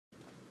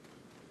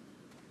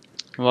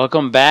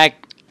Welcome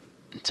back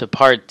to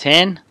part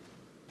 10.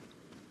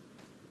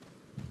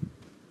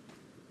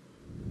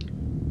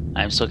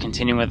 I'm still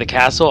continuing with the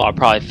castle. I'll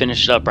probably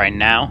finish it up right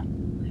now.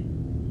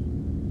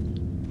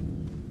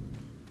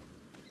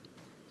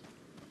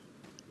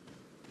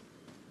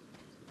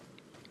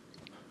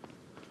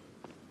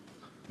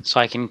 So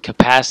I can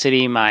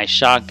capacity my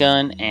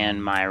shotgun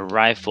and my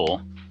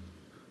rifle.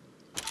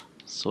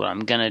 So what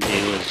I'm gonna do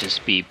is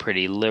just be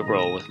pretty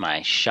liberal with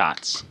my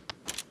shots.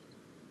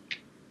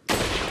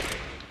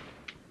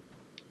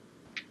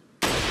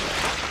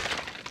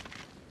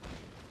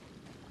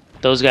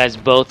 Those guys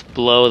both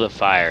blow the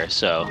fire,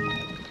 so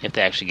if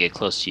they actually get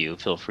close to you,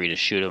 feel free to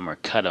shoot them or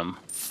cut them.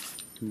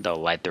 They'll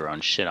light their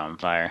own shit on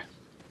fire.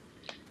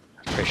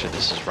 I'm pretty sure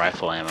this is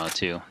rifle ammo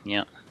too.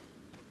 Yep.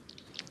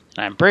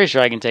 And I'm pretty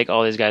sure I can take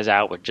all these guys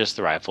out with just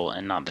the rifle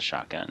and not the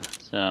shotgun.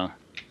 So.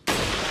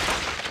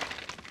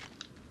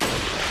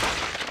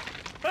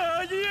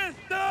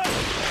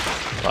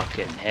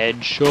 Fucking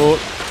headshot.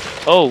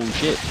 Oh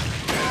shit.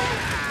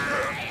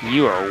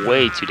 You are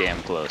way too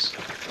damn close.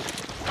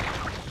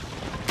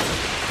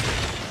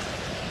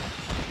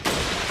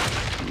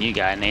 You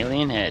got an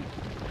alien head.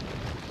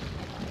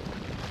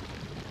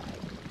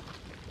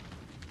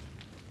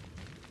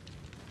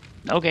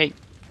 Okay.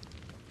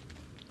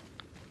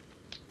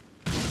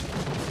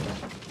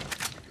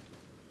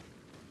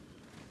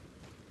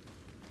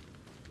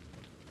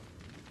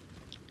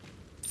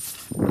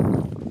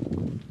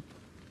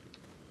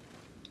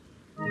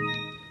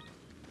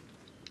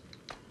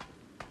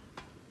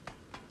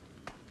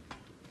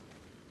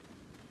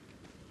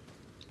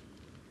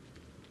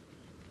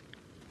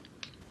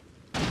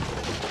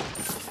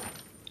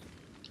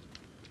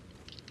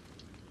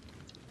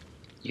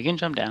 You can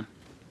jump down.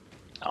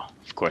 Oh,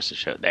 of course it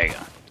showed. There you go.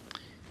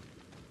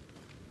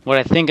 What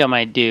I think I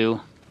might do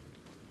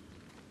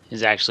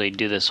is actually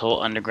do this whole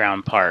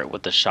underground part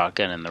with the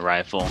shotgun and the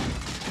rifle,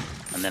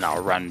 and then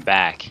I'll run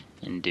back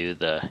and do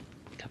the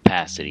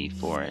capacity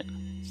for it.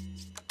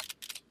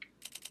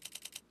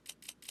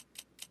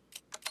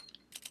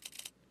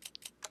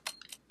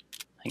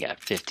 I got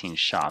 15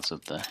 shots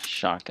with the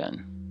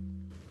shotgun.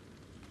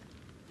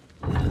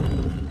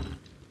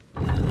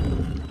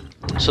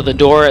 So the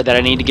door that I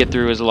need to get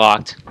through is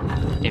locked.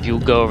 If you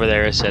go over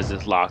there, it says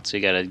it's locked, so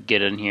you gotta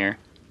get in here,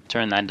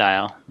 turn that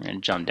dial,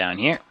 and jump down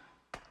here.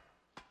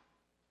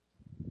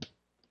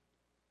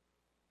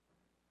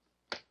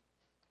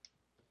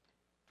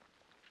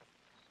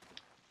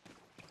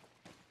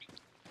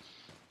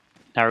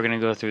 Now we're gonna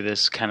go through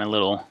this kind of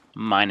little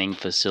mining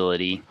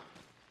facility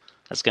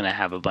that's gonna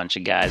have a bunch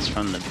of guys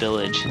from the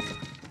village.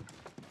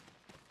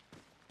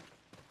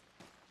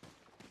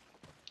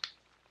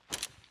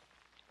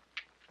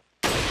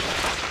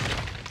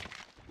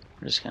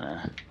 We're just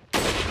gonna...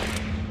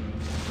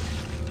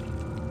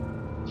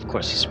 Of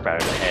course he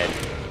sprouted ahead.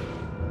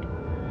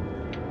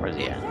 Where's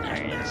he at? There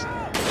he is.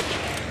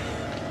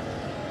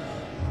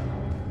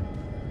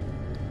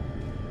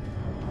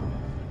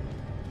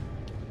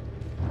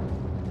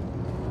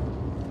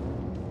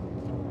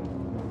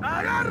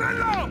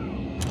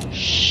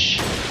 Shh.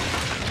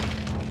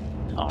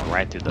 Oh,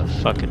 right through the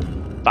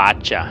fucking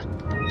bacha.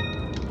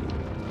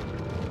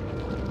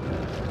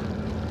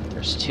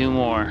 There's two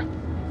more.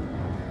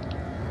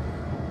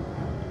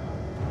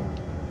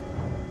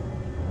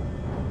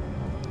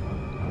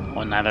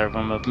 Well, neither of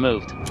them have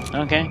moved.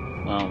 Okay,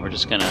 well, we're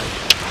just gonna...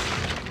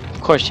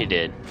 Of course you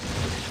did.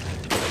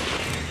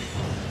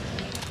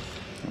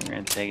 We're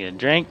gonna take a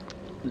drink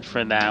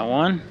for that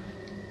one.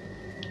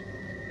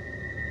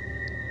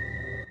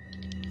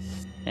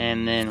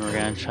 And then we're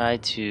gonna try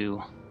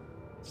to...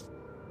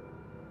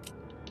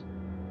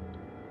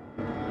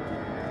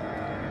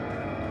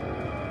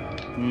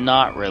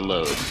 not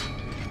reload.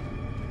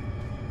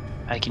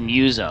 I can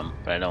use them,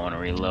 but I don't want to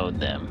reload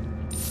them.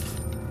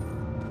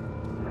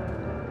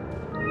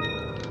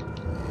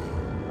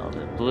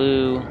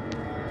 Blue. I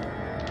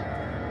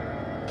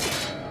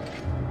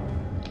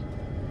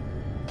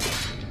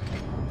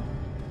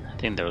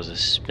think there was a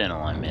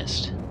spinel I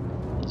missed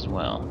as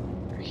well.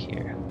 Right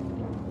here.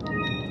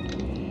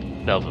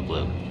 Velvet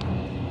blue.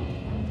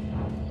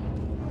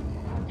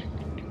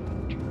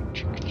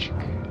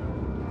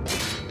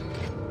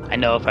 I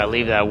know if I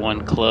leave that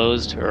one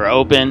closed or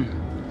open,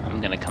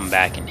 I'm gonna come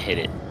back and hit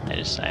it.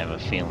 I have a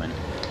feeling.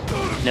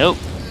 Nope.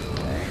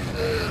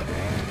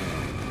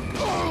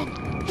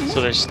 So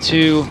there's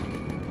two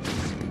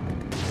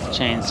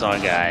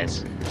chainsaw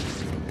guys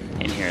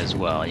in here as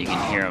well. You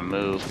can hear them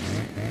move.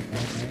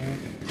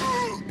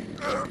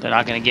 They're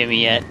not going to get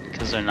me yet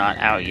because they're not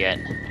out yet.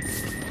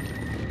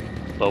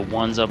 But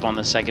one's up on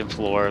the second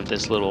floor of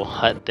this little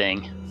hut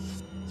thing,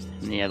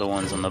 and the other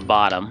one's on the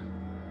bottom.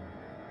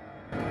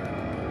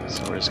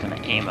 So we're just going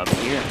to aim up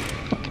here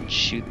and fucking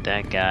shoot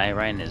that guy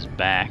right in his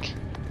back.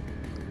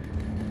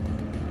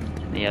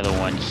 And the other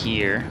one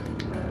here.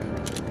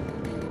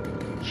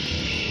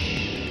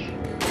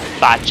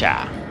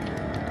 Bacha.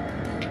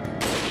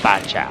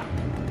 Bacha.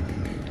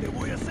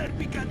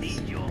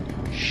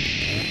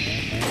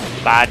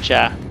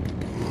 Bacha.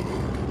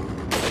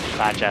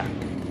 Bacha.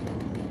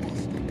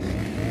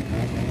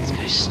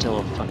 he's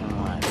still fucking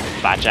alive.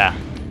 Bacha.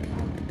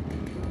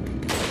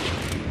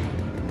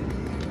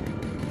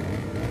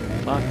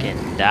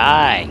 Fucking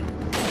die.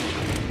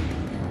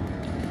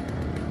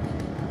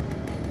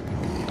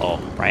 Oh,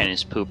 right in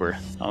his pooper.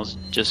 I was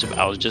just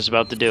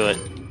about to do it.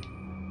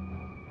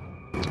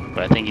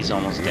 But I think he's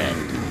almost dead.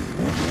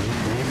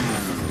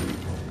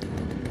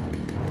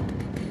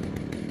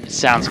 It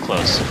sounds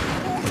close,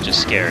 which is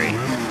scary.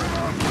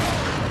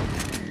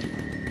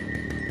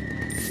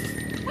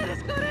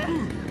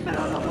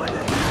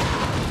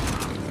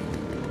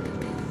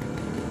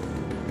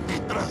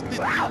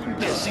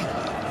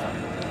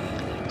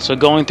 So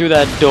going through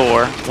that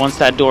door, once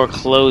that door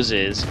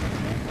closes,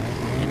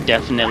 it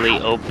definitely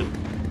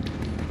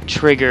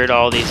triggered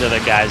all these other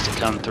guys to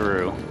come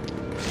through.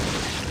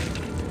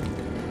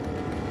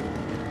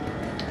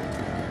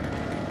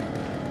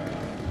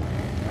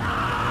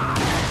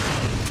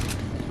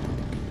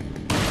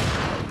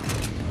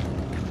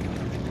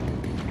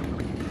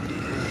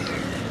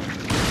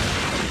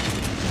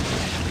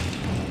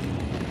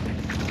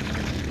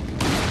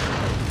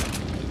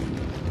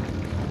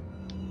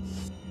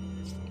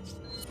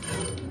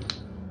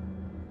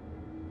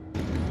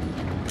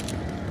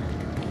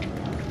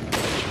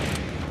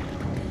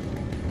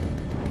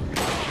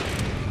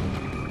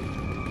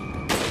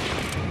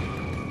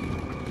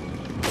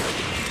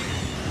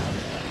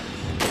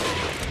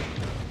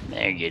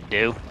 There you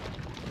do.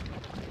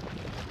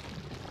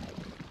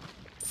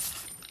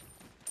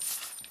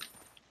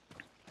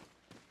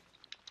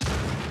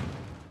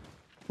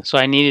 So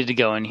I needed to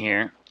go in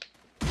here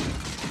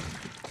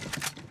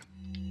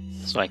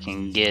so I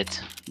can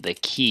get the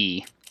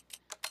key.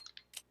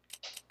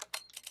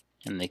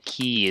 And the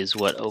key is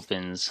what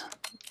opens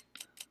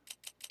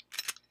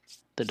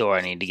the door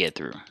I need to get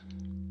through.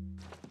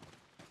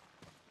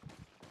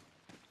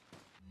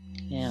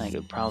 And I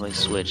could probably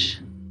switch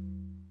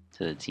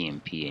to the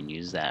TMP and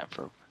use that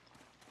for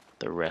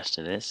the rest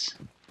of this.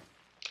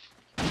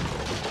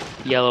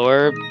 Yellow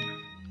herb,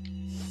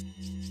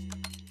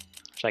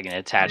 which I can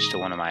attach to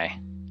one of my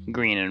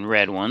green and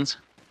red ones.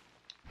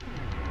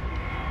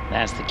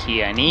 That's the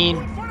key I need.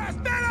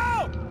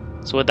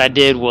 So what that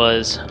did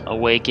was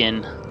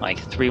awaken like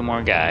 3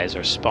 more guys,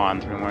 or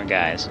spawn 3 more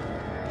guys.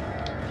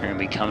 They're gonna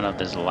be coming up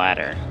this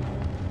ladder.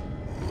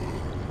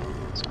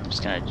 So I'm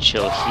just gonna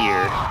chill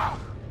here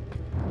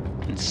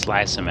and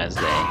slice them as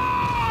they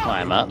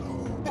climb up.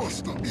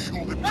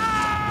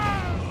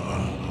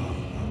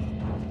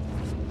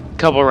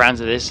 Couple rounds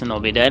of this and they'll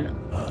be dead.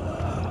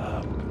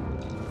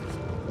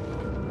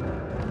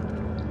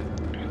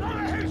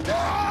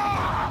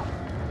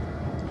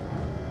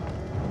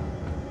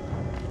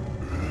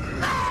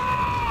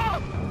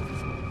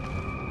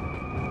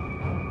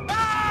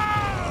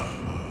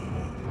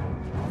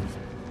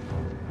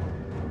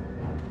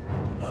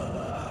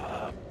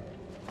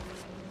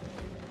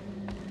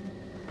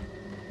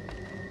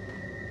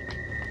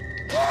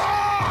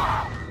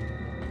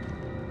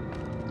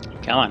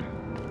 Come on.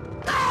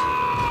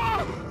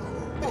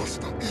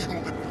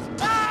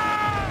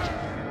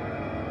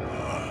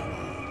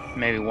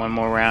 Maybe one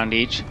more round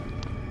each.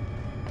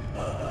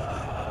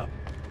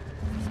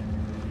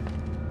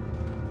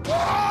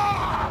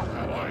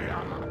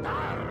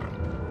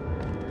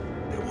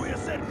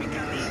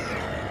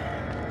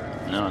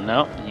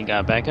 No, you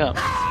got back up.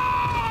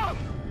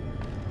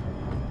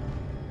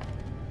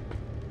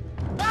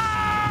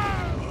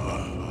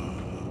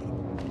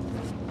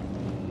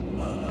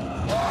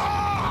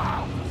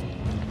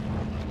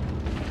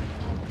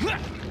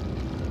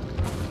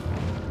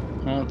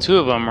 Well, 2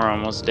 of them are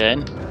almost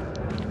dead.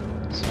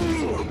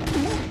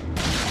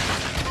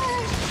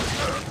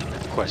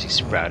 Of course, he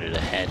sprouted a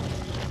head.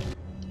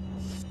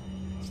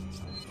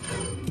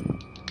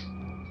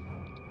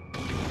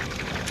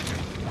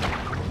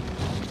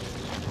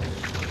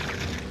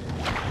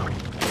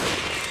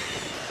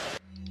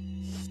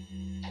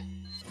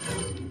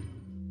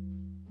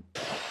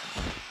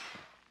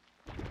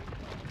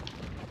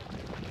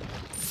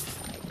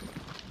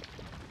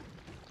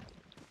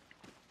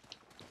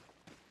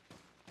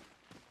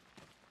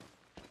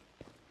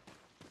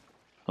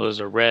 Well, there's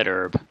a red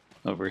herb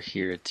over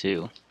here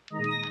too.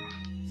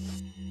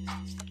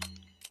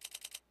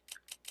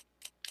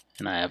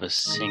 And I have a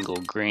single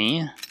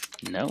green.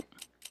 Nope.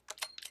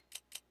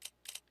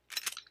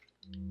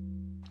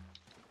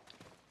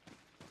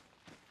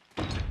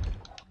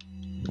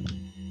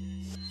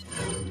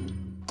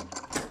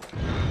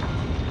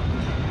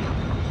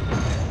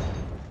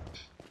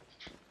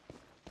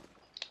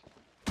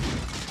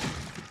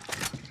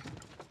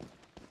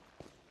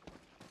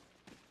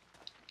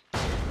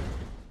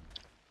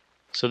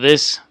 So the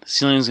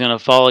ceiling's gonna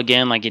fall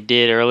again like it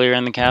did earlier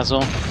in the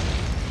castle.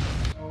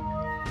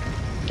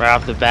 Right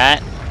off the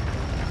bat,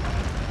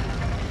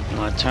 you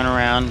want to turn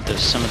around. There's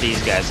some of these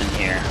guys in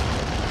here.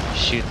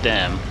 Shoot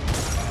them.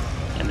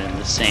 And then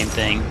the same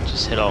thing,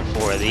 just hit all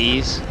 4 of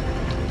these.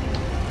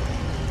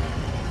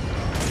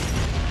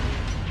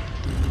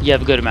 You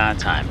have a good amount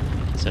of time,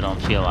 so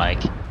don't feel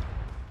like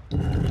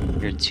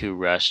you're too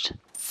rushed.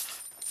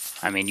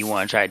 I mean, you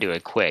want to try to do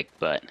it quick,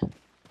 but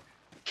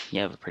you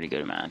have a pretty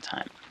good amount of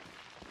time.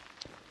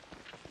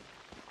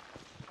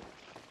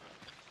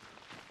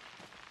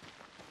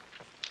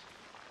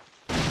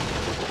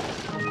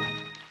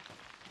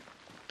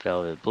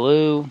 Velvet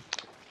blue.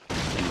 I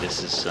think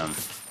this is some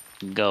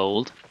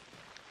gold.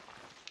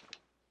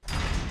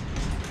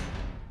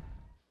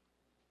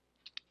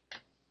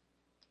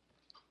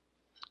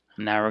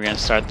 Now we're going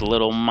to start the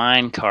little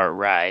minecart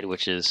ride,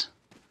 which is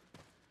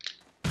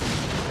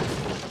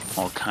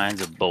all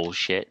kinds of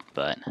bullshit,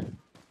 but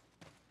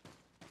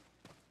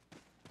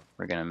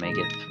we're going to make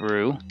it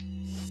through.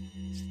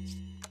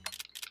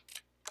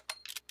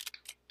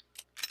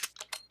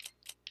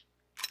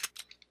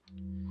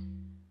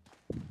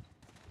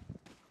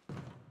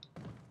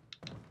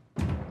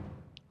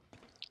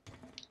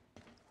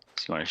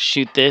 So you want to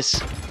shoot this.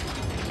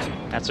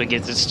 That's what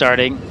gets it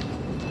starting.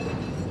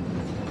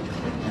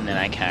 And then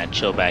I kind of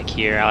chill back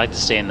here. I like to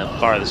stay in the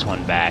farthest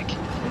one back.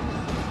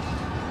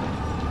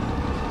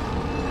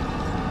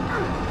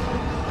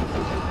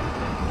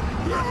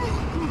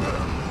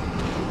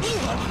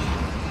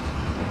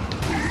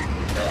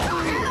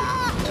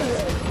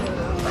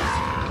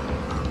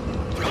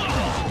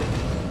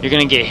 You're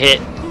gonna get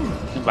hit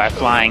by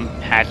flying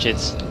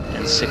hatchets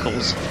and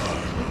sickles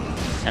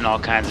and all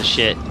kinds of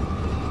shit.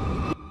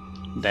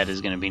 That is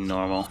gonna be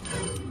normal.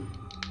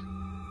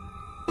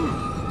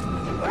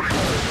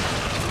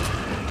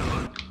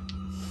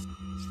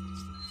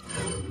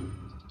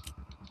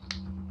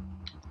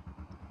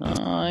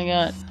 Oh, I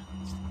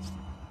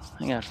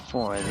got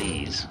 4 of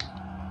these.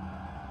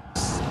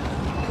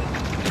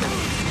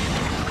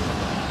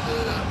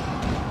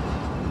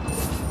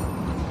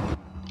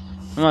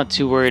 I'm not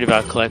too worried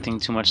about collecting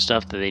too much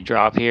stuff that they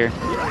drop here.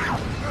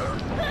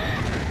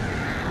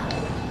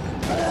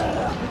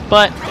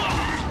 But,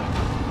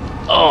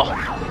 oh,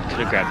 could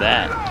have grabbed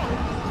that.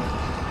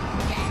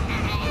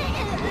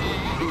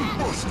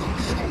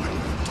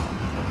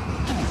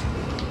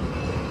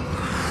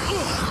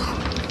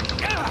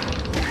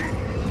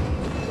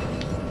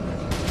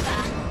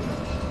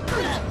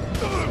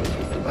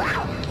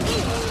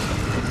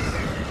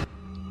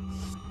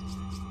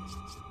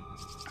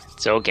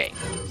 It's okay.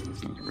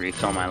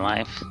 Refill my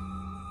life.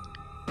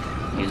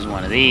 Use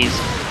one of these.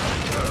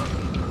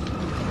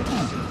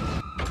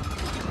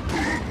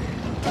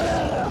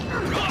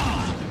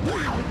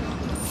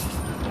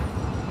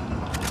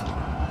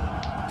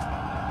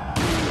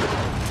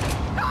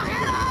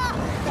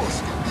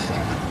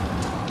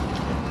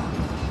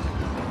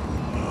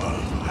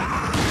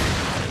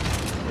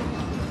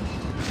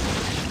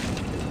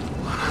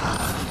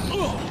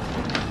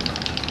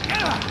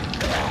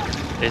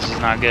 This is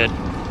not good.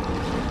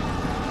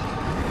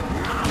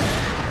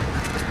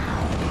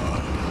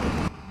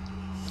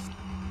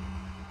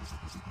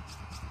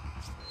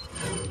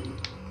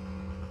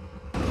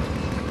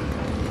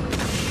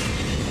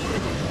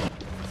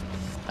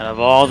 Out of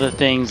all the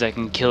things that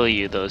can kill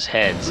you, those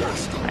heads,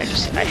 I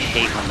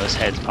hate when those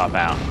heads pop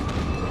out.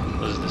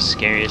 Those are the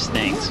scariest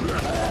things.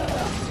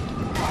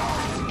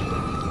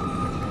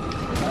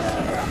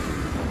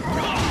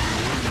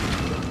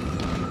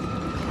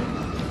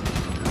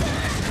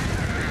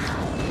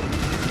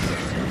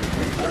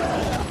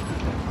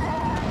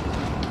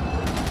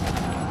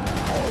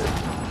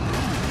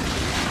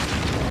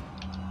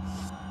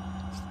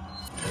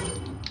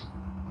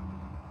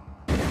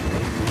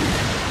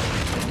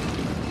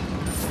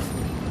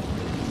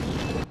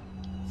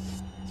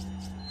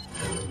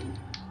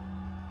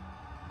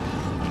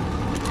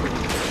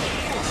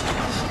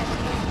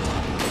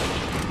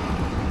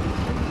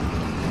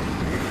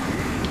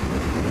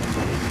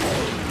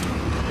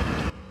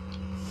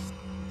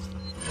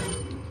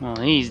 Well,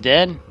 he's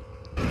dead.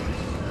 Come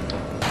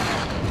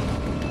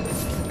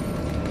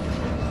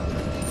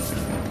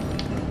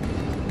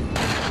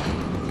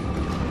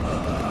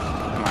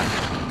on.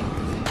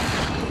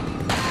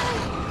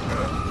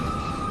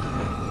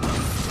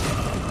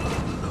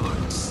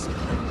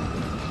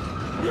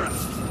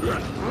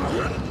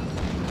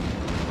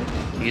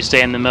 If you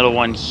stay in the middle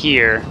one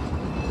here,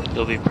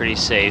 you'll be pretty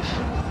safe.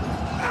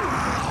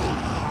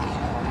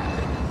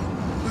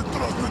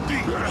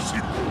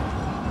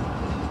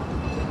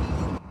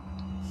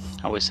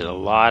 I wasted a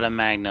lot of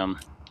Magnum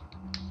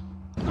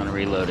on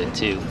Reloaded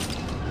too.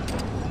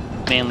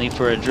 Mainly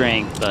for a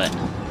drink, but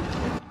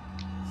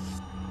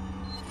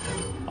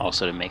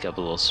also to make up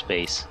a little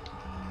space.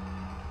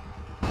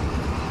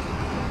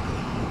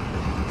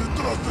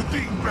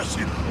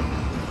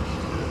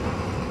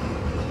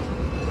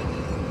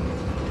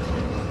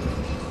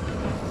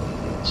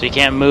 So you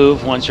can't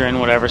move once you're in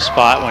whatever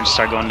spot once you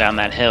start going down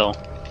that hill.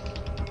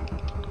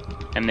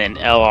 And then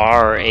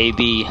LR or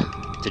AB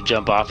to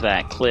jump off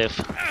that cliff.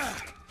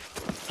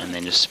 And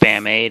then just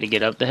spam A to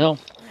get up the hill.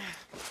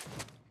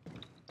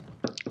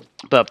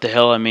 But up the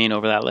hill, I mean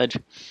over that ledge.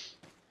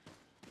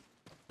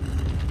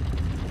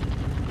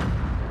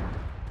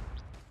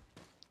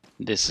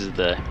 This is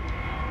the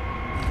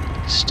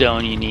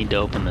stone you need to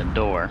open the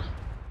door.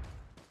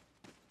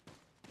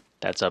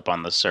 That's up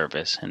on the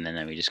surface. And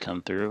then we just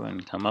come through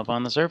and come up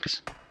on the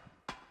surface.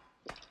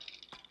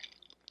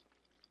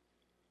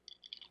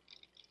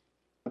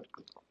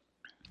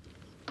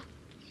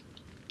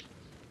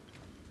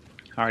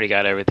 Already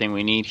got everything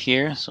we need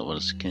here, so we'll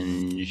just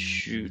can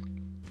shoot.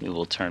 We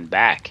will turn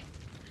back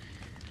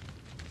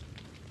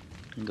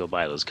and go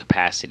buy those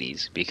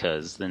capacities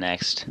because the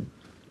next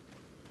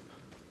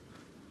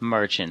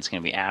merchant's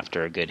gonna be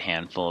after a good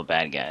handful of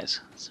bad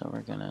guys. So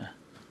we're gonna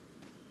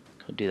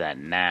go do that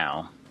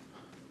now.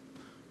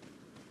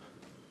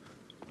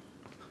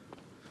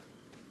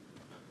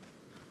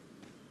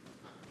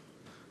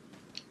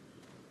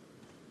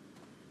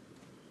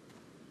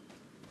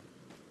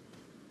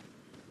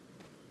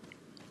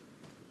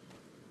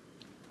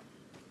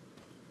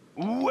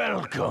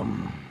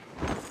 Welcome.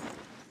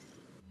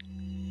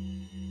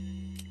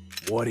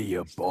 What are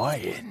you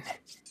buying?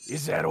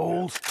 Is that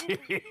all?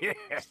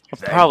 I'll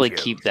probably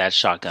keep that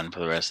shotgun for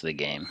the rest of the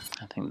game.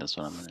 I think that's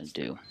what I'm gonna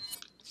do.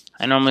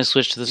 I normally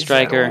switch to the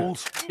striker.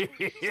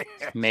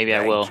 Maybe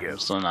I will. I'm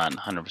still not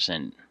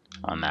 100%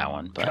 on that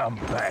one, but come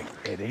back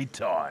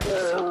anytime.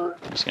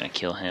 I'm just gonna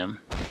kill him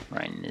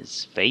right in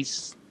his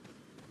face.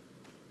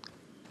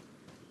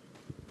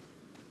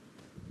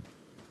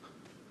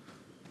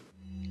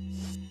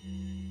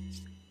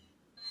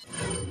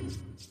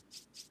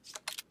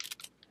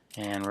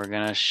 And we're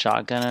gonna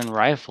shotgun and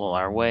rifle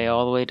our way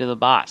all the way to the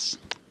boss.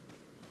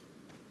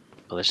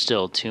 But there's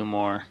still 2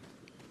 more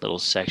little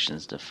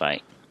sections to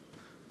fight.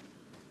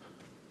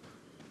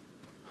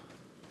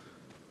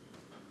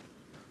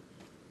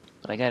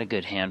 But I got a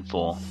good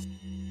handful.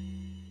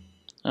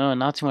 Oh,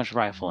 not too much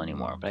rifle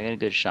anymore, but I got a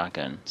good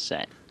shotgun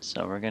set.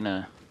 So we're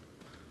gonna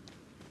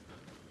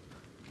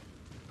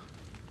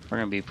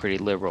be pretty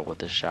liberal with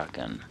this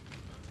shotgun.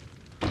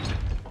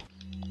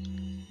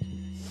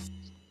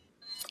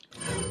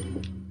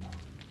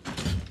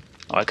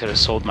 Oh, I could have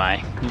sold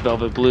my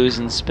Velvet Blues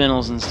and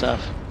Spinels and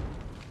stuff.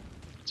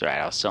 It's alright,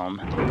 I'll sell them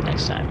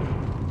next time.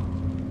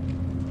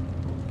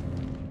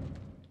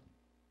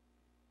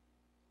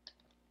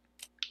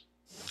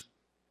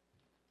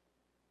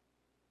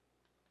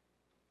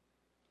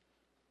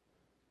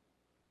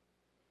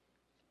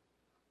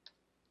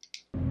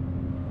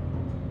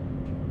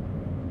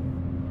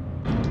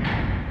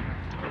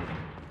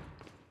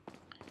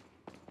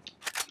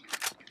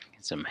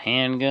 Get some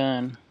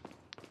handgun.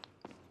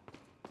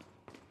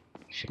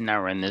 Should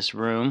now run this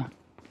room.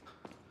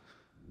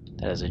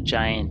 That is a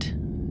giant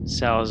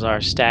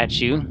Salazar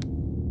statue.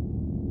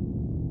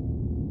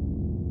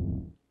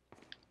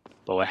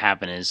 But what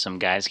happened is some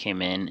guys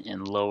came in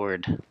and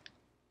lowered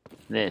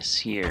this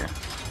here.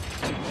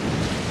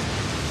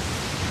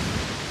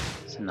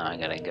 So now I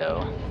gotta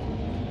go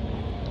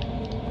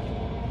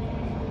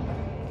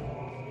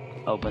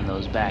open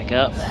those back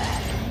up.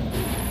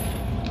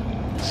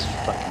 This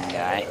fucking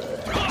guy.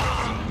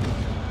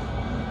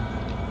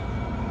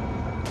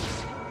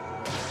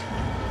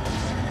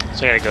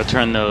 So I gotta go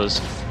turn those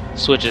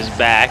switches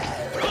back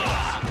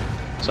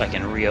so I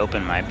can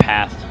reopen my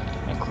path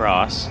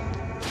across.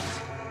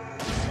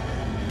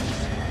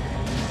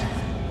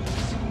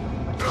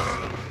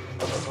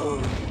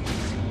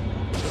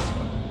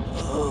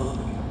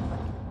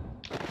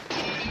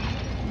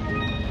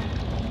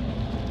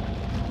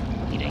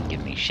 He didn't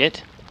give me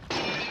shit.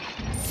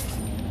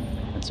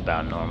 That's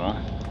about normal.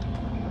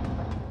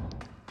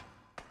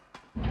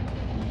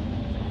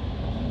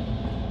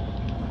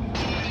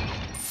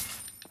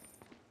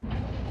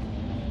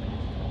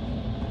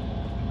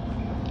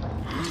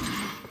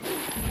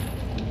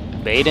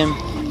 Bait him,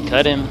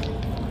 cut him,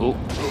 ooh,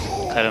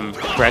 cut him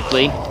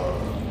correctly,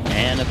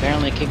 and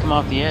apparently kick him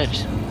off the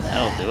edge.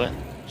 That'll do it.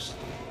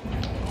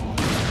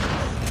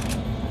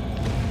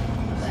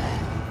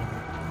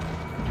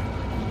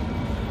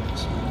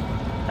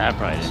 That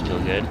probably didn't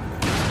feel good.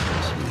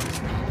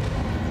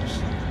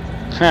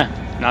 Huh,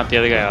 not the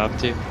other guy off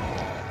too.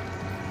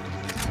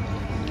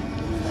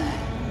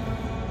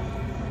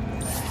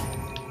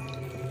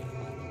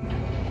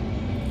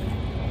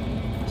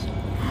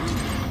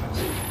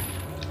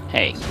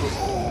 Hey.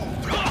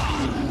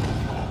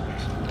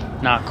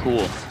 Not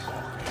cool.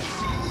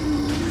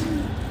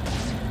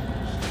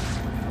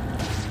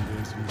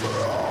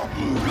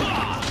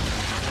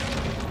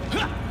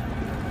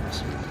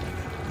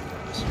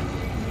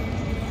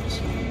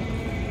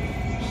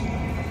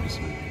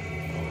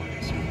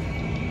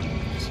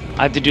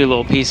 I have to do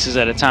little pieces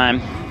at a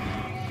time.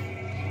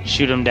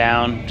 Shoot him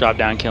down, drop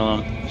down, kill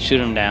him. Shoot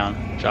him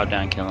down, drop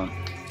down, kill him.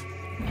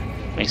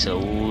 Makes it a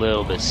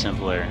little bit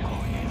simpler.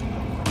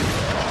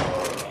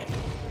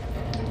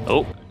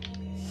 Oh,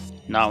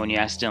 not when you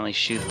accidentally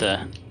shoot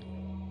the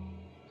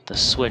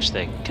switch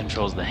that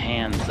controls the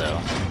hands, though.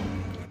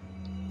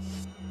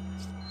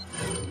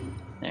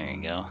 There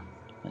you go.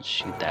 Let's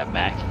shoot that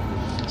back.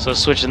 So a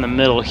switch in the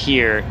middle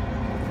here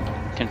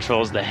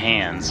controls the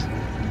hands.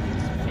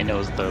 It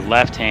knows the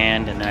left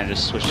hand, and then I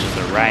just switch to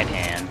the right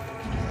hand.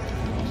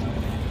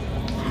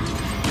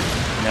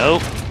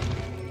 Nope.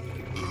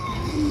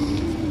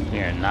 We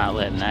are not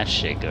letting that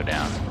shit go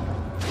down.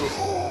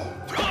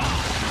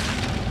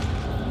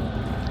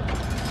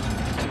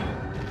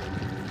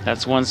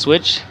 That's one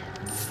switch.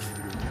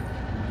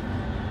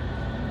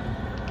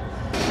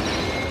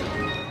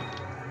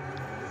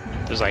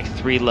 There's like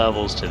 3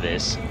 levels to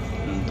this.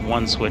 And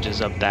One switch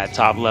is up that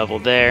top level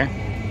there.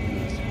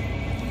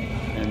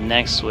 And the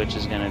next switch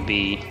is going to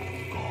be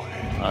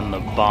on the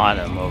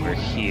bottom over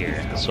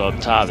here. So up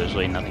top there's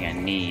really nothing I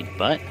need,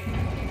 but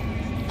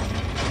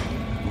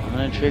I'm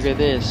going to trigger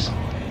this.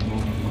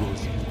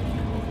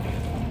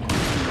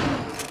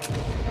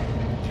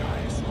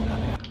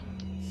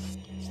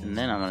 And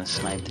then I'm going to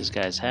snipe this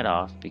guy's head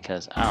off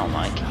because I don't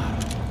like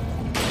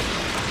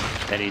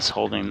that he's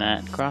holding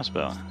that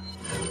crossbow.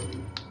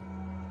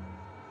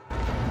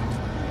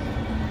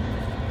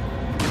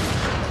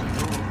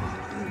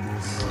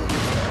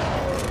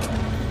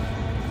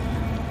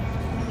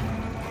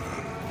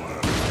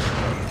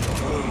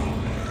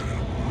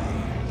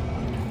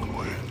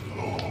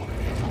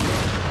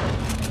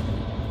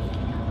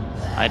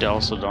 I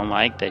also don't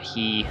like that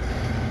he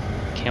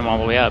came all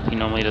the way up. He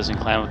normally doesn't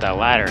climb up that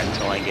ladder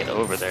until I get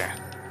over there.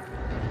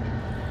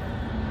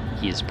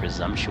 He is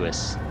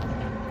presumptuous.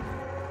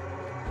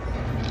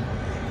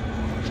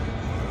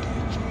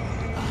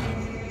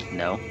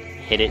 No.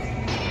 Hit it.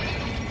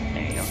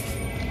 There you go.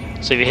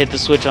 So if you hit the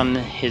switch on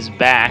his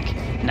back,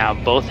 now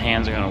both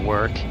hands are going to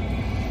work.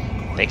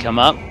 They come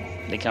up,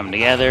 they come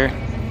together,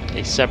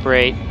 they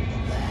separate.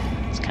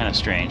 It's kind of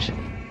strange.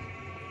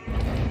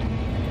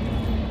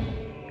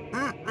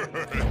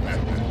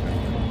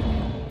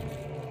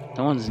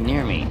 No one's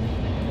near me.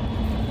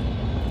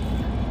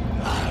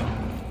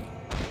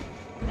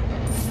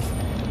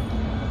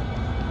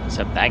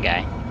 Except that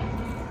guy.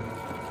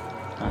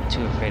 Not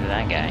too afraid of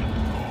that guy.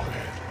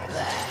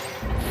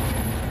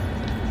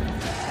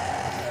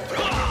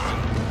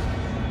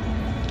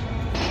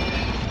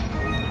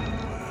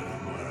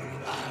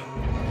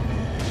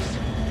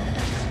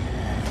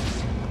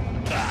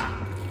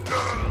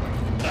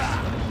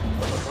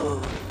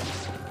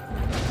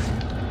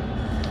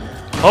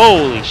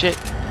 Holy shit!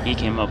 He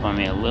came up on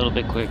me a little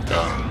bit quick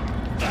though.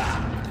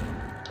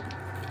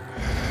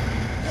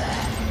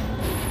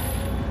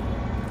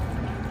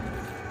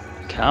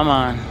 Come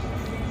on.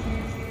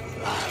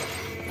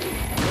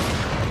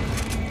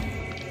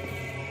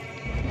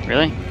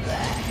 Really?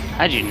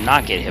 How'd you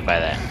not get hit by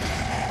that?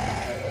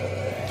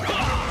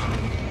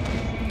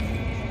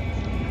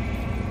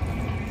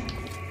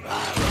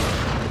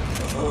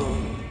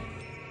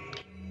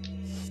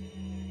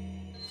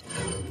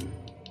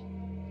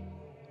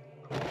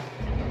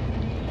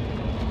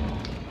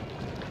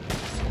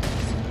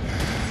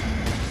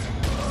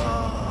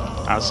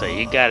 I'll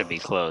say, you gotta be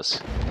close.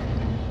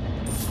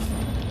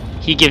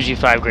 He gives you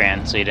 5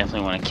 grand, so you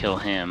definitely want to kill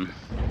him.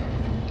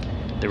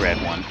 The red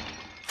one.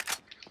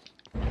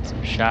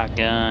 Some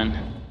shotgun.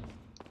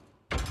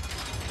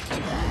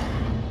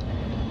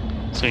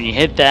 So when you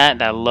hit that,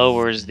 that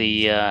lowers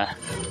the,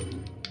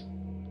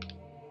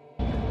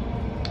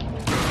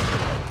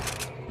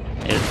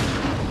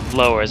 it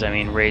lowers, I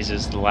mean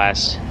raises the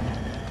last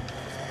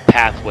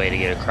pathway to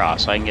get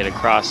across. So I can get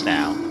across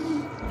now,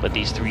 but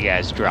these 3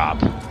 guys drop.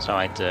 So I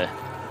like to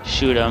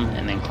shoot them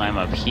and then climb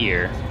up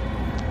here.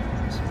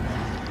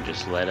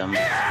 Just let them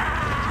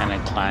kind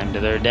of climb to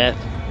their death.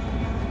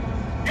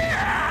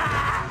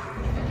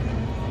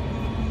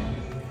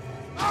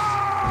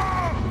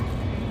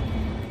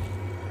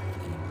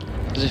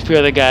 There's a few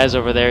other guys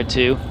over there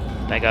too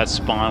that got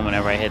spawned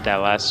whenever I hit that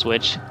last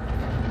switch.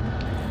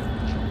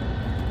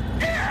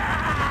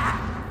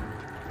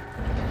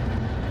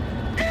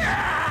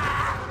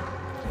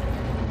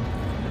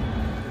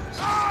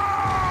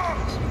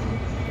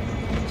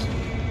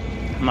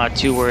 I'm not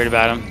too worried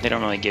about them. They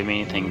don't really give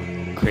me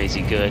anything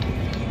crazy good.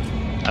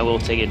 I will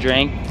take a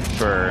drink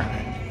for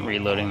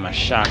reloading my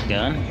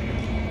shotgun.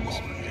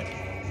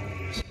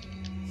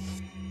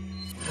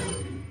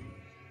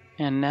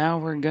 And now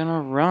we're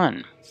gonna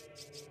run.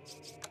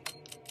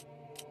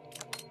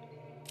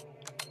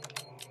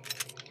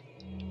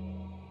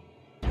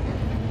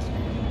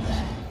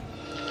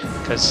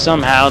 Because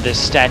somehow this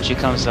statue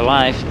comes to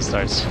life and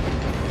starts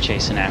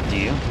chasing after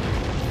you.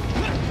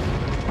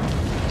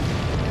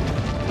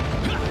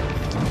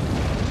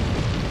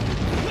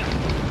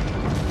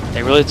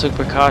 They really took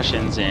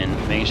precautions in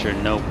making sure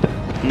no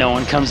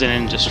one comes in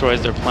and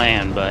destroys their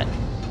plan, but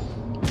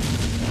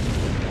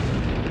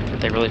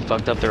they really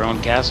fucked up their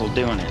own castle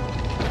doing it.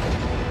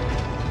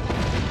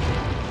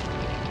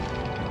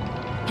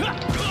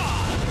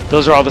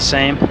 Those are all the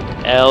same.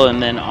 L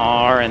and then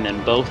R and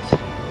then both.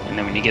 And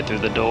then when you get through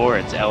the door,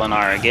 it's L and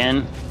R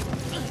again.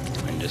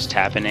 And just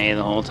tapping A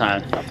the whole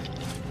time.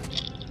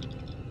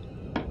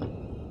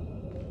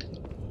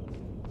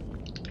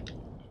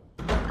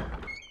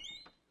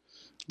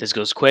 This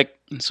goes quick,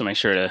 so make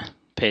sure to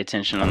pay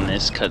attention on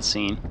this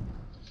cutscene.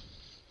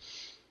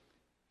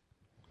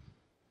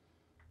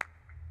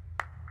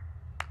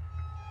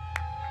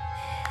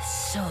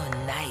 So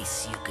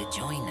nice you could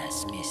join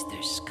us,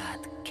 Mr.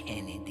 Scott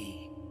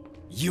Kennedy.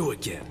 You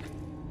again.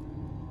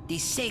 The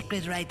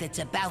sacred rite that's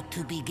about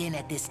to begin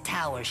at this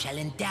tower shall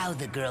endow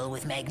the girl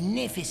with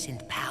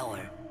magnificent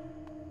power.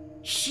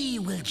 She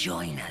will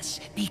join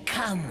us,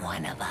 become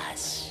one of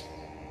us.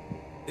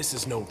 This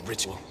is no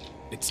ritual.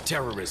 It's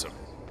terrorism.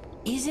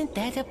 Isn't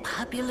that a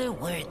popular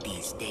word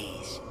these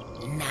days?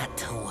 Not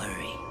to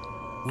worry.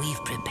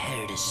 We've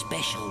prepared a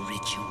special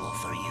ritual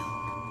for you.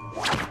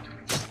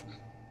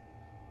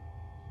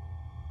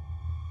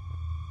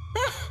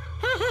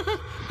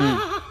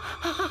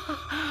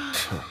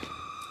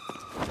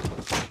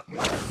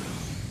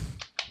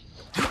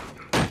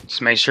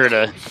 Just make sure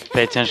to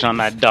pay attention on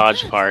that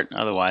dodge part,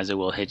 otherwise it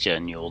will hit you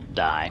and you'll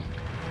die.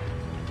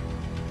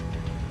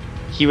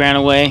 He ran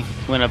away,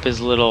 went up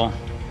his little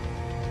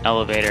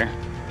elevator.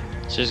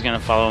 So just gonna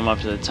follow him up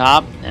to the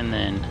top, and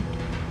then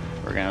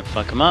we're gonna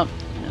fuck him up,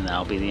 and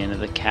that'll be the end of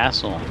the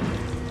castle.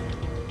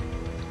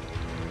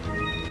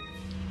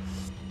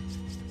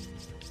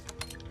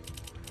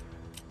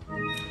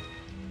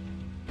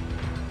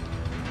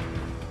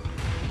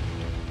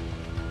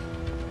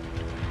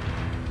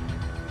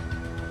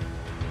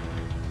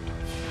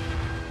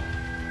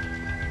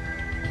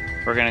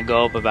 We're gonna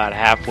go up about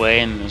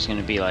halfway, and there's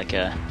gonna be like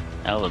a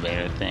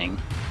elevator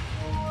thing.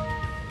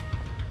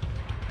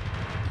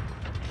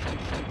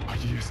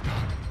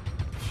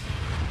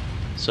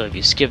 So if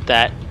you skip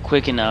that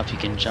quick enough, you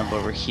can jump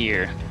over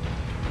here.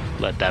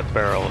 Let that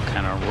barrel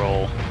kind of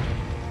roll.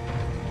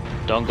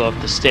 Don't go up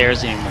the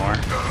stairs anymore.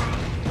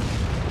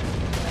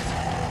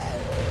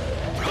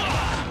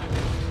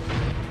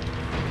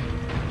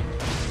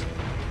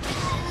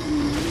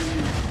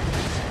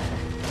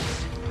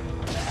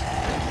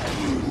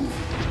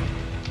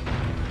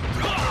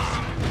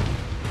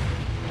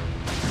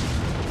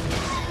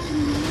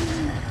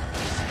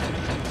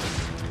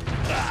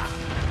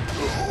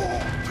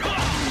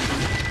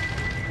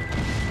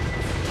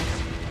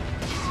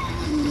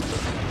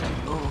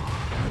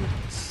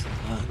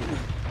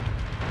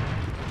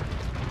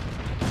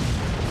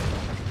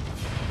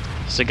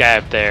 There's a guy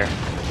up there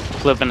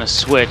flipping a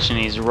switch, and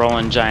he's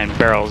rolling giant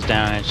barrels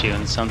down at you,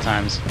 and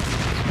sometimes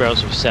these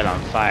barrels are set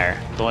on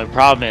fire. The only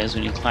problem is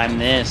when you climb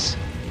this,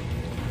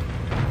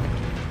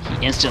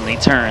 he instantly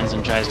turns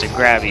and tries to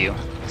grab you.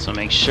 So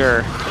make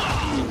sure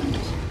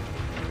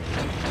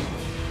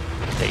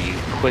that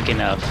you're quick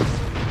enough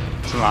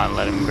to not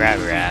let him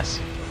grab your ass.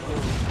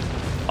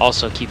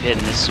 Also keep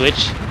hitting this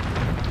switch.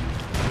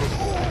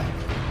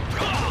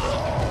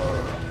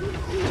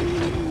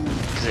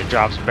 It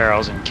drops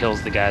barrels and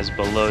kills the guys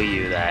below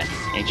you that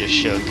it just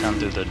showed come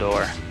through the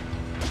door.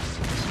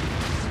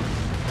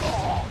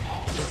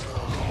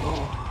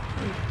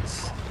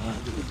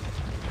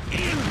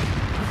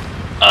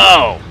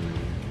 Oh!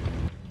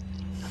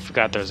 I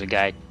forgot there was a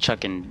guy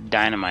chucking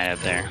dynamite up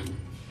there.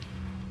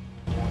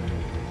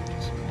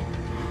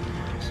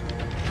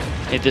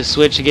 Hit this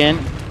switch again.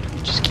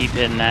 Just keep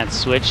hitting that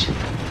switch.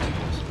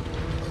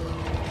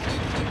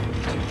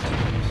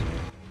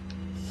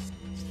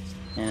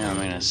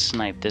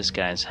 Snipe this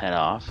guy's head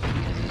off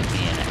because he's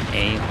being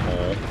an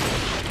a-hole.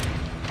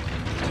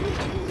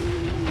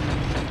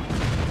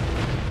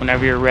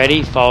 Whenever you're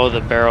ready, follow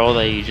the barrel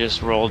that you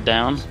just rolled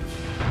down.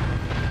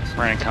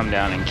 We're gonna come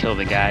down and kill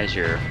the guys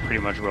you're pretty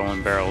much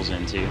rolling barrels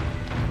into.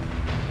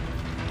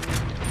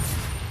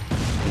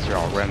 These are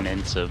all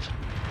remnants of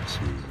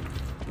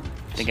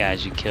the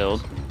guys you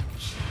killed.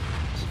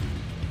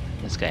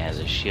 This guy has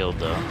a shield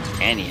though,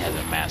 and he has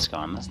a mask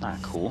on. That's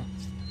not cool.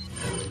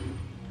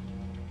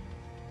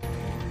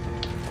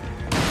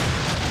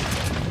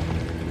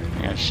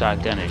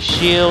 Shotgun his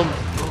shield.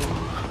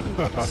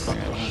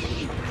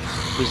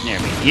 Who's near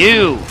me?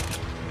 You!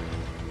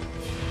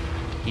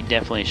 He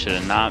definitely should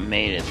have not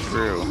made it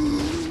through.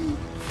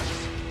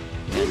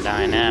 He's gonna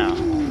die now.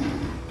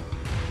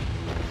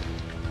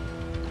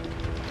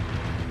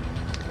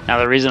 Now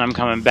the reason I'm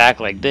coming back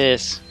like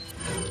this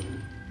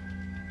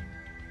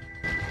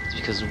is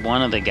because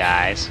one of the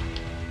guys,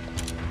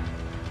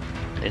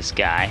 this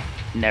guy,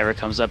 never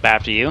comes up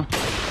after you.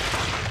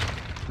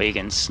 But you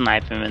can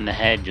snipe him in the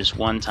head just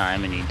one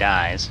time and he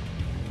dies.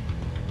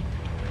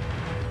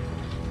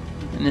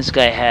 And this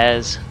guy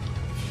has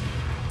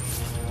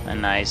a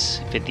nice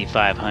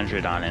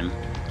 5500 on him.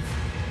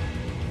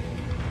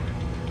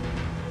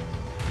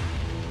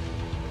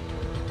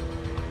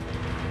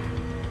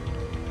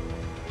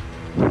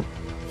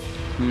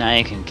 Now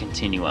you can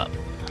continue up.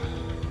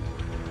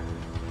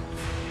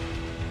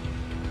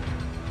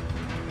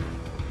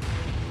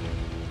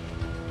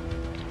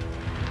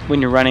 When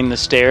you're running the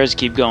stairs,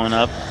 keep going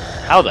up.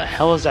 How the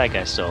hell is that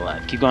guy still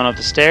alive? Keep going up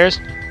the stairs.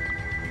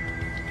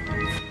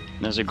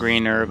 There's a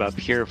green herb up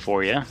here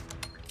for you.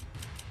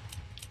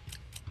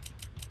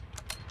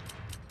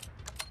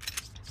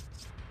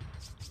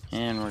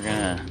 And we're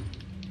gonna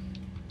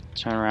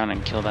turn around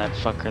and kill that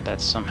fucker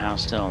that's somehow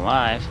still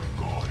alive.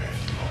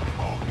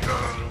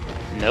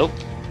 Nope.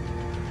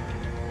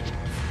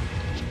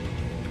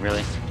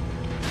 Really?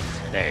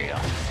 There you go.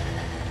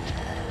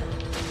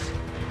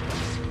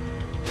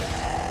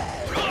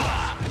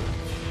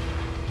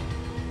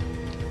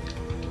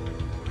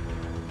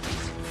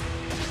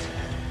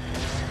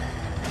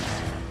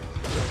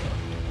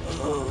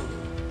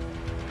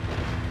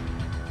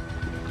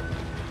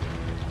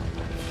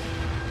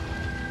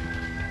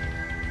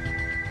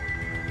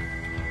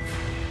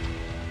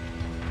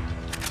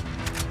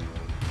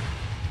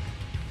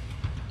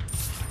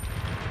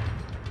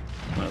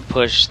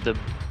 Push the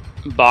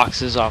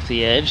boxes off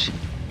the edge.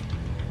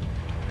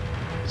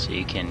 so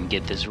you can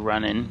get this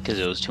running, because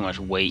it was too much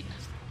weight.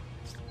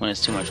 When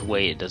it's too much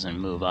weight, it doesn't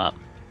move up.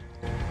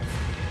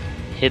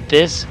 Hit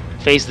this,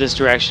 face this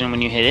direction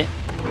when you hit it,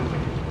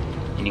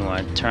 and you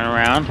want to turn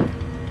around.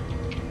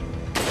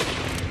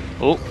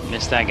 Oh,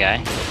 missed that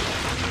guy.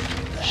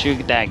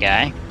 Shoot that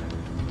guy.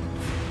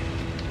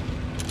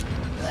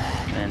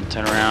 Then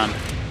turn around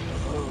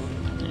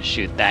and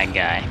shoot that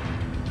guy.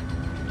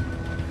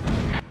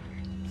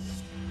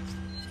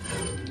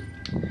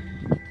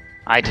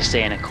 I like to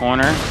stay in a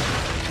corner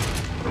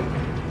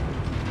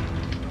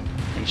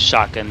and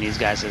shotgun these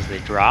guys as they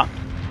drop.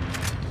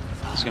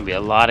 There's going to be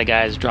a lot of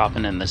guys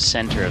dropping in the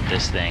center of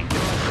this thing.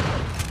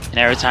 And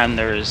every time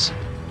there's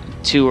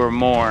 2 or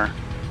more,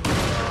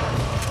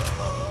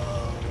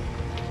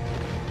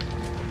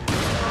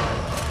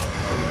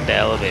 the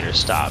elevator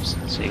stops.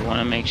 So you want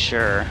to make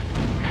sure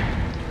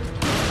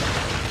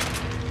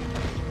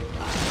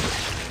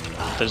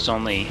there's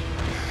only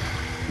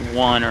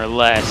 1 or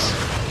less.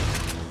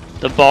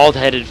 The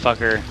bald-headed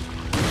fucker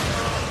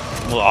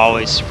will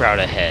always sprout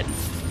a head.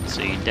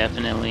 So you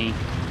definitely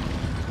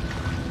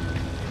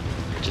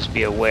just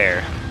be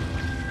aware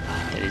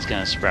that he's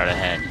gonna sprout a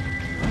head.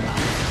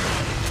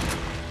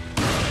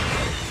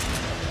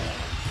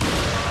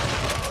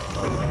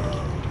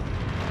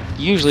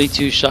 Usually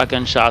 2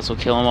 shotgun shots will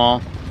kill them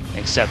all,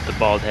 except the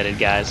bald-headed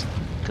guys,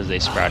 because they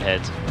sprout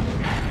heads.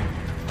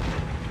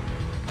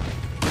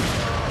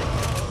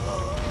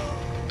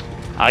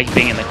 I like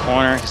being in the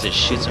corner because it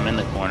shoots them in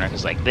the corner,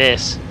 because like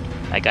this,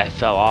 that guy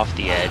fell off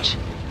the edge.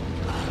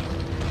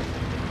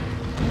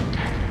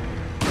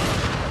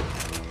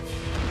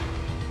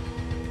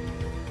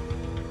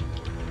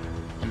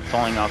 And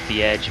falling off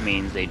the edge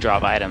means they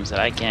drop items that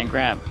I can't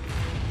grab.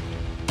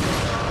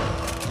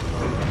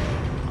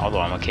 Although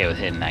I'm okay with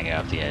hitting that guy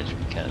off the edge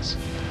because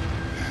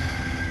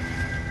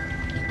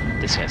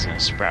this guy's gonna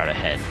sprout a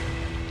head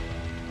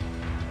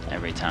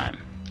every time.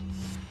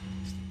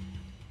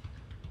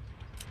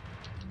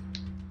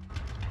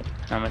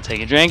 I'm gonna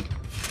take a drink,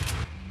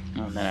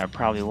 and then I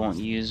probably won't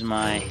use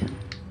my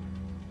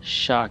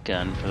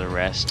shotgun for the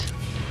rest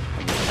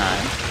of the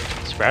time.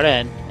 Sprout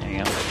ahead. There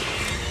you go.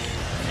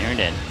 You're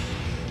dead.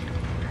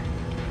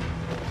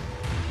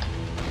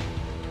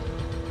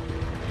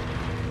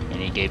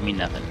 And he gave me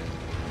nothing.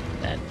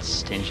 That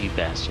stingy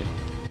bastard.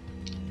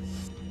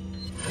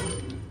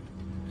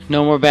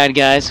 No more bad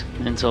guys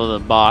until the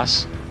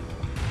boss,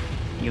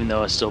 even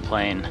though it's still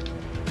playing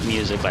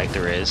music like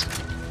there is.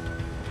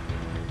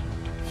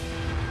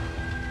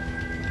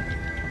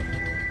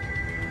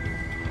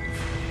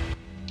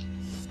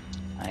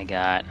 I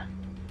got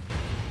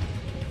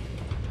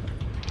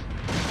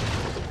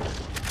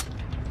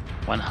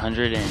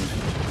 100 and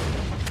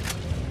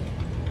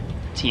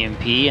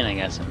TMP, and I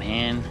got some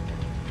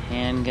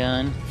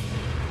handgun.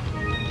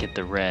 Get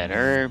the red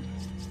herb.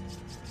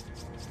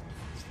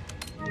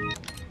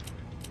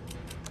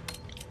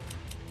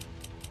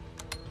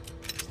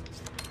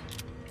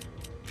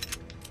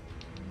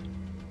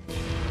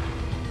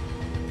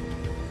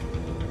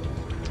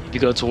 If you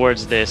go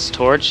towards this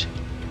torch,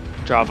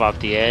 drop off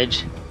the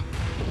edge.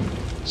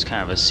 It's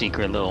kind of a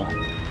secret little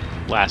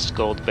last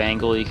gold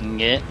bangle you can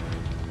get.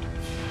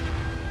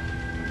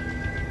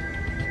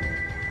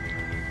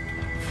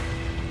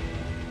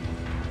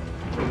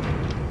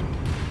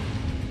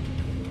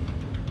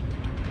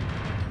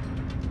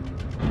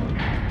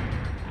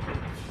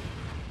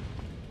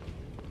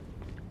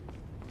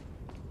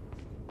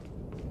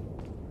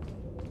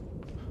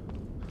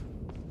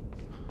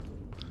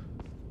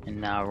 And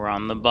now we're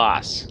on the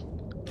boss,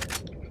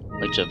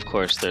 which of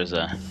course there's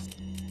a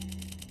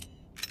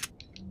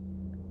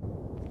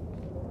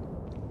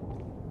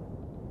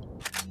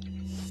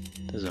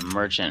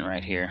merchant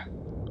right here.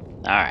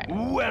 Alright.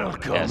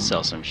 Welcome. Gotta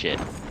sell some shit.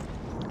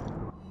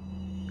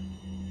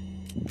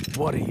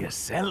 What are you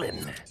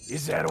selling?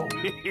 Is that all?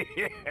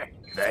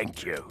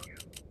 Thank you.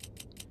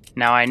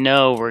 Now I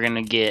know we're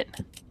gonna get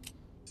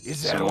Is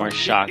some that more all?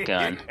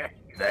 shotgun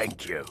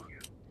Thank you.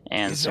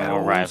 and Is some that more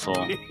all? rifle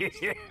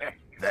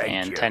Thank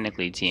and you.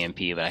 technically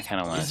TMP, but I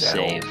kind of want to Is that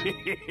all? save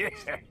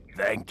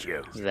Thank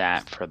you.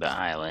 that for the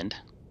island.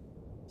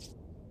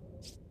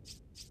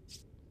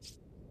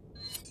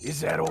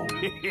 Is that all?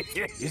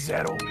 Is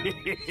that all?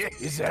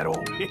 Is that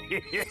all?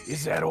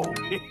 Is that all?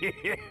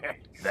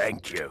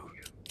 Thank you.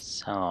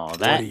 So What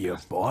that. are you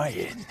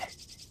buying?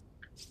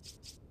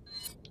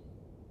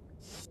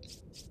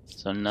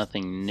 So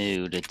nothing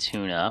new to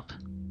tune up,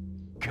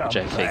 Come which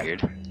I back.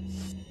 figured.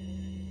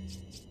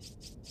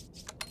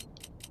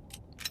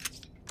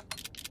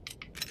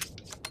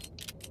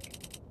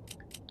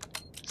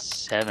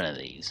 Seven of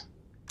these.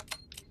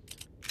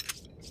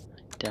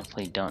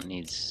 Definitely don't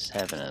need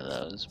 7 of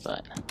those,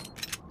 but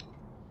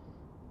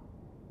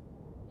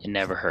it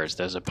never hurts.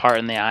 There's a part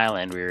in the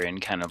island we were in,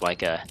 kind of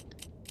like a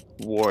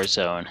war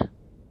zone,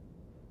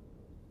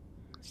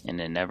 and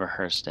it never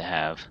hurts to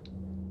have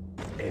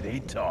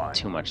Anytime.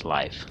 too much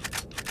life.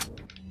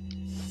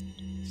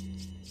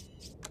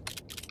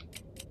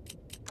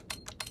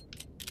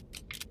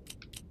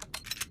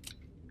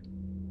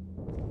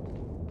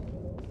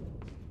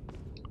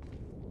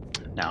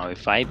 Now we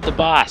fight the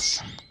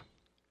boss.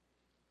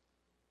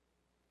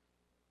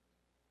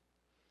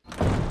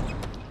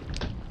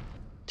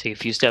 Take a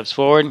few steps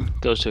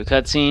forward, goes to a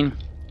cutscene.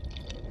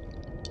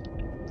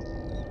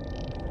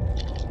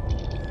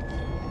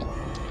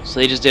 So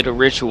they just did a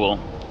ritual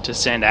to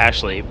send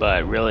Ashley,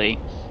 but really,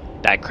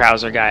 that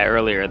Krauser guy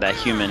earlier, that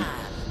human,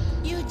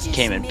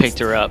 came and picked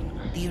her up.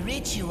 The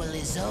ritual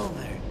is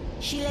over.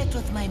 She left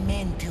with my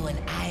men to an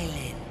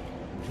island.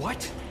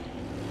 What?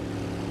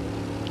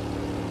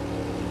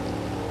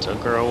 Took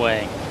her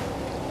away.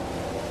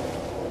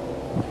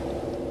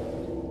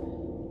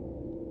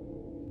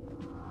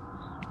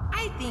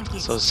 I think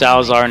it's So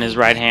Salazar and his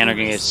right hand are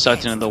going to get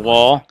sucked into the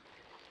wall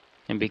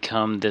and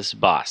become this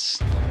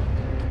boss. I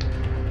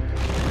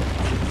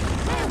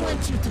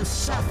want you to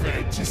suffer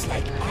just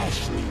like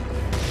Ashley.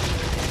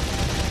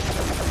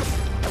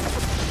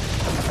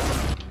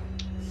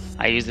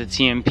 I use the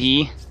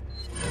TMP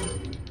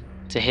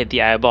to hit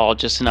the eyeball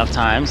just enough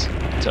times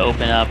to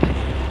open up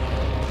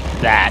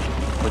that,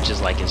 which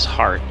is like his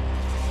heart.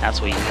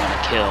 That's what you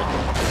want to kill.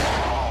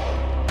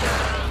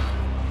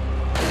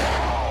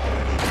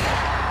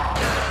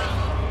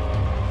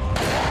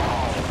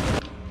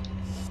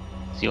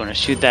 So you want to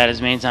shoot that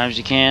as many times as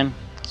you can.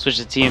 Switch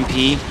to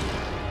TMP,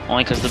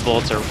 only because the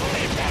bullets are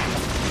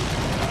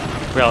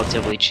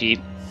relatively cheap,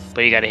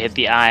 but you got to hit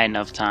the eye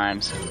enough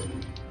times.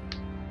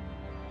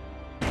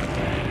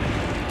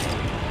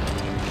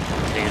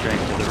 Take a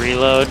drink for the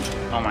reload.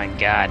 Oh my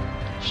god,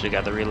 should have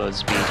got the reload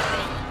speed.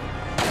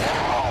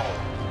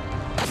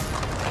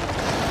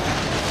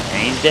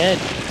 And he's dead.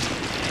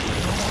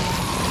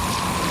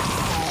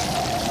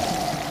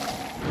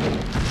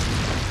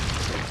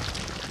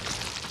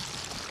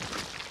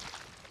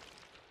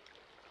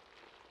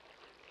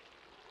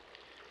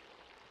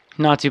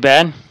 Not too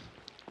bad. A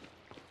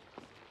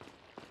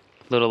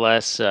little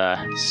less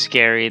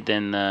scary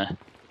than the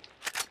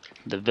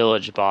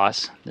village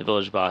boss. The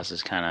village boss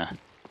is kind of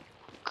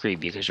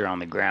creepy because you're on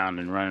the ground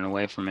and running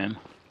away from him.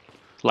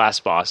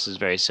 Last boss is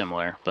very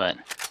similar, but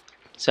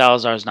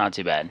Salazar's not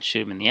too bad.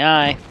 Shoot him in the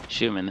eye,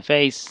 shoot him in the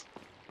face.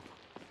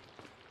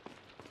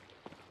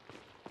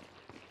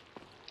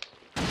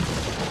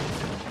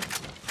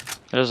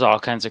 There's all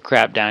kinds of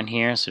crap down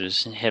here, so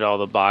just hit all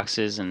the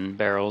boxes and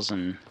barrels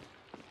and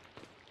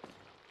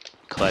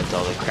collect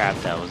all the crap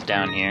that was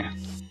down here.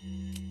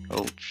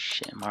 Oh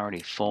shit, I'm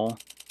already full.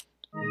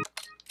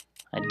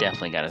 I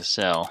definitely gotta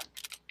sell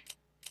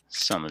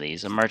some of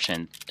these. A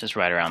merchant is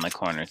right around the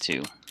corner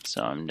too,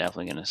 so I'm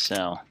definitely gonna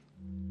sell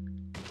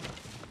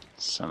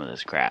some of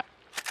this crap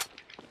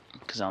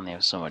because I only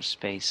have so much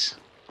space.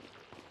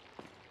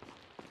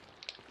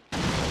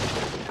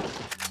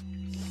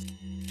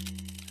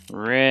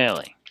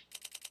 Really?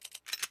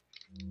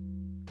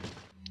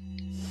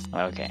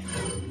 Okay.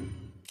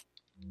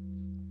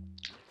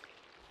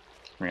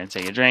 We're gonna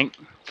take a drink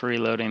for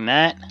reloading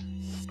that.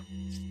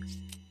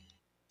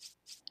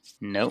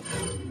 Nope.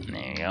 There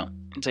you go.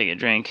 Take a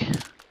drink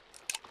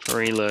for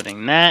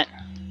reloading that.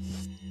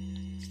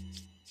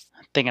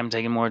 I think I'm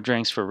taking more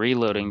drinks for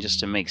reloading just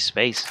to make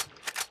space.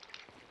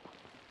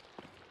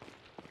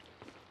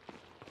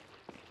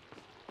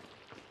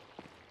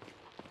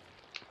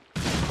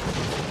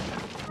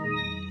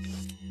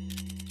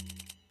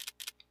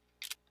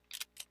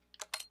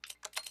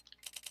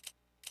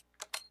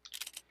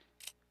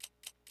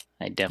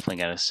 I definitely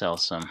gotta sell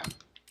some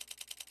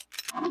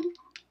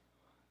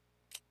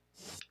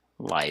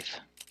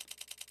life.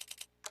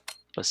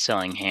 But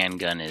selling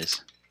handgun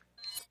is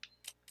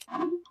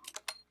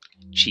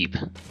cheap.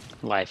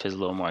 Life is a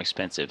little more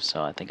expensive,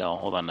 so I think I'll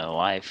hold on to the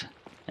life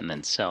and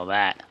then sell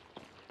that.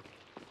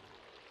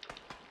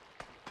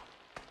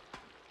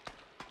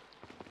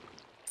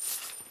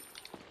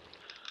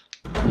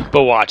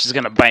 But watch, it's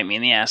gonna bite me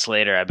in the ass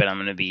later. I bet I'm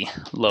gonna be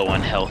low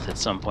on health at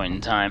some point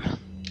in time.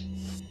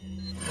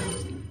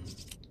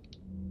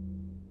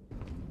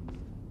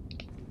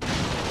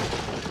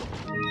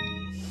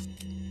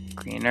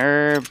 Green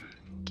herb.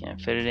 Can't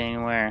fit it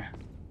anywhere.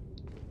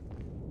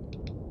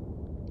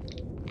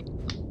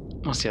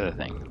 What's the other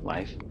thing?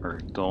 Life or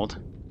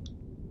gold?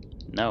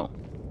 No.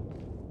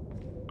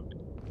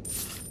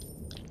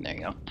 There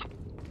you go.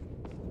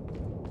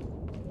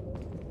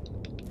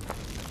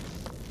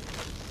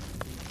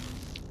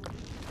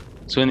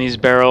 So in these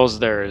barrels,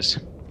 there's...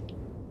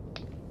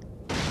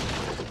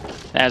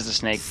 That's the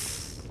snake.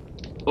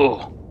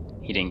 Oh,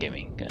 he didn't get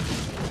me. Good.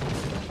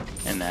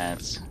 And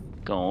that's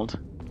gold.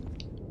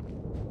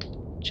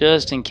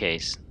 Just in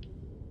case.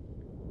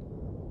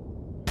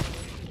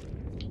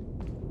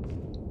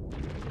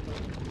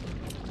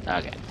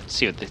 Okay,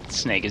 see what the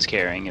snake is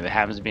carrying. If it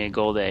happens to be a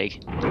gold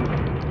egg,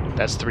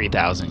 that's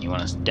 3,000. You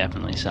want to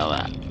definitely sell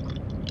that.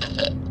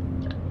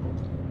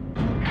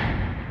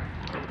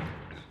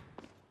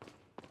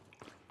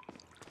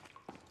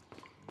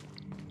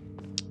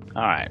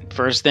 Alright,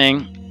 first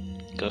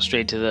thing, go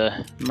straight to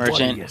the merchant.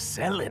 What are you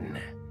selling?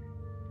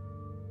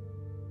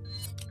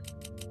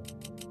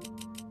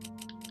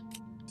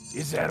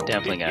 Is that all?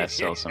 Definitely gotta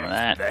sell some of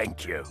that.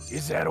 Thank you.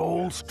 Is that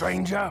all,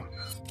 stranger?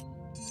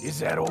 Is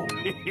that all?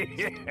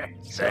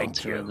 Thank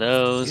Two you. of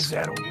those. Is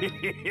that all?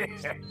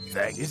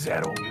 Is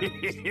that all?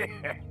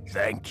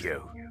 Thank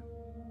you.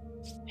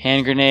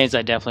 Hand grenades,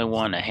 I definitely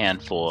want a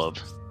handful of.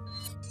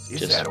 Is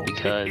Just that all?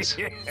 because.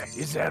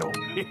 Is that all?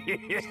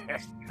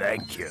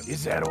 Thank you.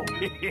 Is that all?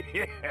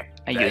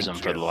 I use them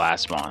for the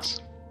last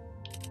boss.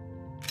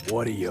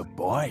 What are you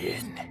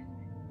buying?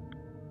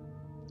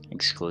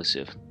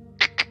 Exclusive.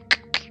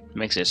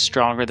 Makes it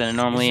stronger than it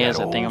normally is.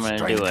 I think I'm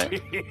gonna do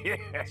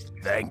it.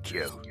 Thank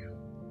you.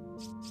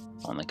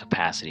 On the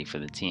capacity for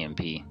the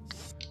TMP.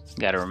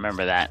 Gotta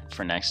remember that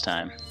for next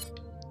time.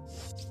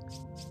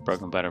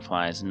 Broken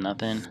butterflies,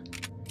 nothing.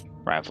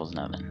 Rifles,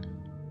 nothing.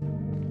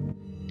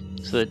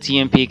 So the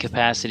TMP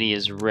capacity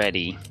is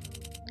ready.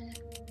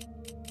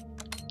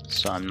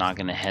 So I'm not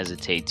gonna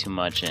hesitate too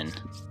much in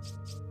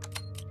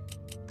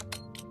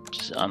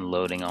just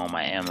unloading all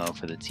my ammo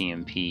for the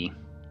TMP.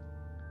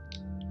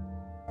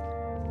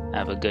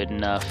 Have a good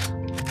enough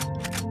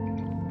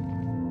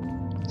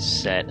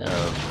set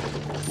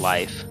of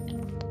life.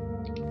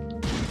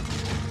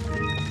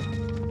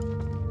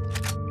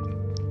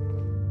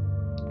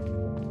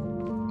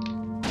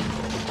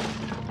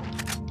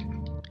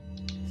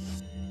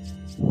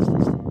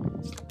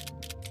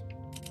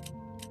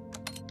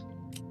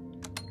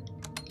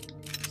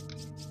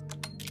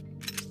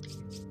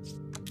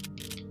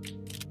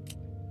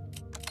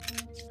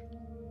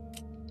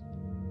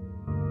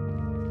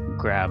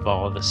 Grab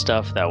all the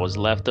stuff that was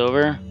left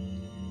over.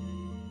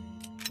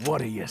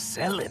 What are you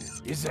selling?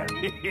 Is that?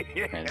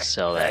 And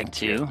sell that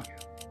too.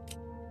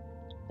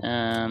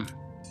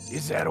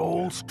 Is that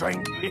all,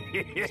 strength?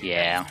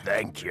 Yeah.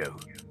 Thank you.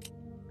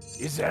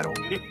 Is that all?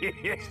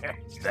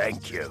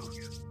 Thank you.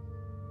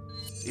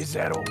 Is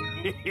that all?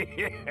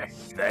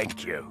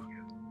 Thank you.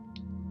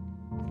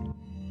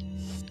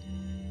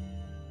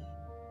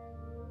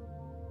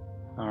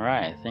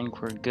 Alright, I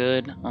think we're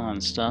good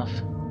on stuff.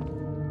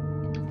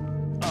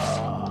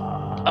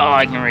 Oh,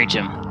 I can reach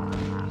him.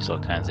 He's all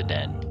kinds of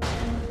dead.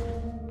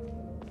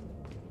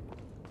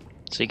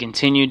 So you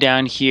continue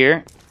down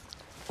here.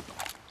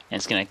 And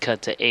it's gonna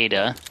cut to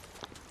Ada.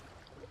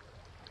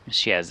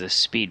 She has this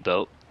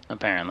speedboat,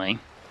 apparently.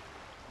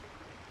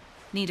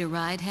 Need a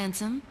ride,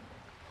 handsome?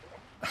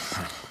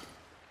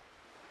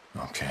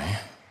 Okay.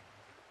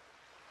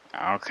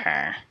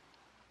 Okay.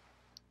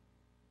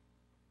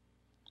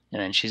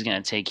 And then she's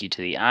gonna take you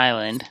to the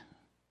island.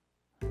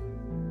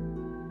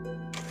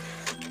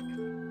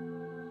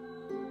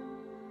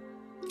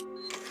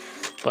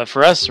 But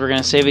for us, we're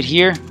gonna save it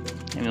here,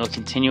 and we'll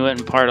continue it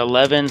in part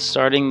 11,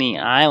 starting the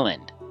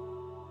island.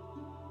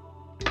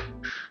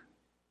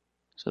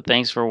 So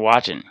thanks for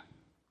watching.